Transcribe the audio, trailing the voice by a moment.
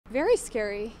Very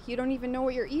scary. You don't even know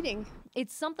what you're eating.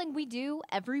 It's something we do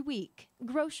every week,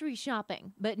 grocery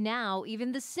shopping. But now,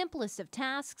 even the simplest of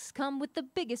tasks come with the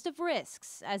biggest of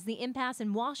risks, as the impasse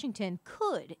in Washington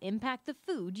could impact the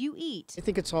food you eat. I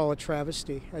think it's all a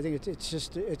travesty. I think it's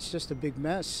just a big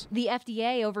mess. The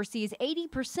FDA oversees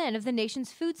 80% of the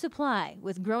nation's food supply,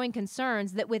 with growing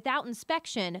concerns that without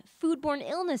inspection, foodborne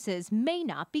illnesses may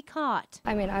not be caught.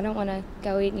 I mean, I don't want to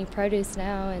go eat any produce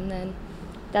now, and then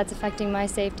that's affecting my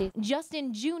safety. Just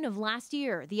in June of last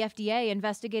year, the FDA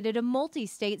investigated a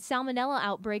multi-state salmonella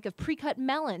outbreak of pre-cut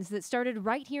melons that started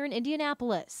right here in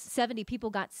Indianapolis. 70 people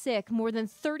got sick, more than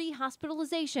 30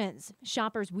 hospitalizations.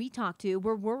 Shoppers we talked to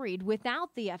were worried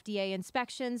without the FDA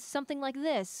inspections, something like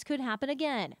this could happen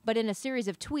again. But in a series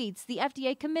of tweets, the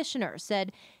FDA commissioner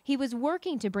said he was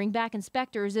working to bring back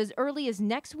inspectors as early as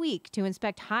next week to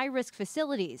inspect high-risk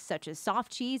facilities such as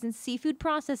soft cheese and seafood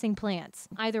processing plants.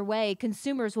 Either way,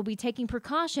 consumers will be taking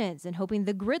precautions and hoping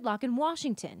the gridlock in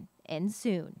Washington ends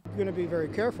soon. I'm going to be very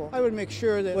careful. I would make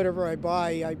sure that whatever I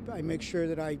buy, I make sure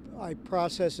that I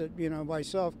process it,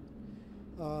 myself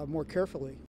more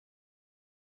carefully.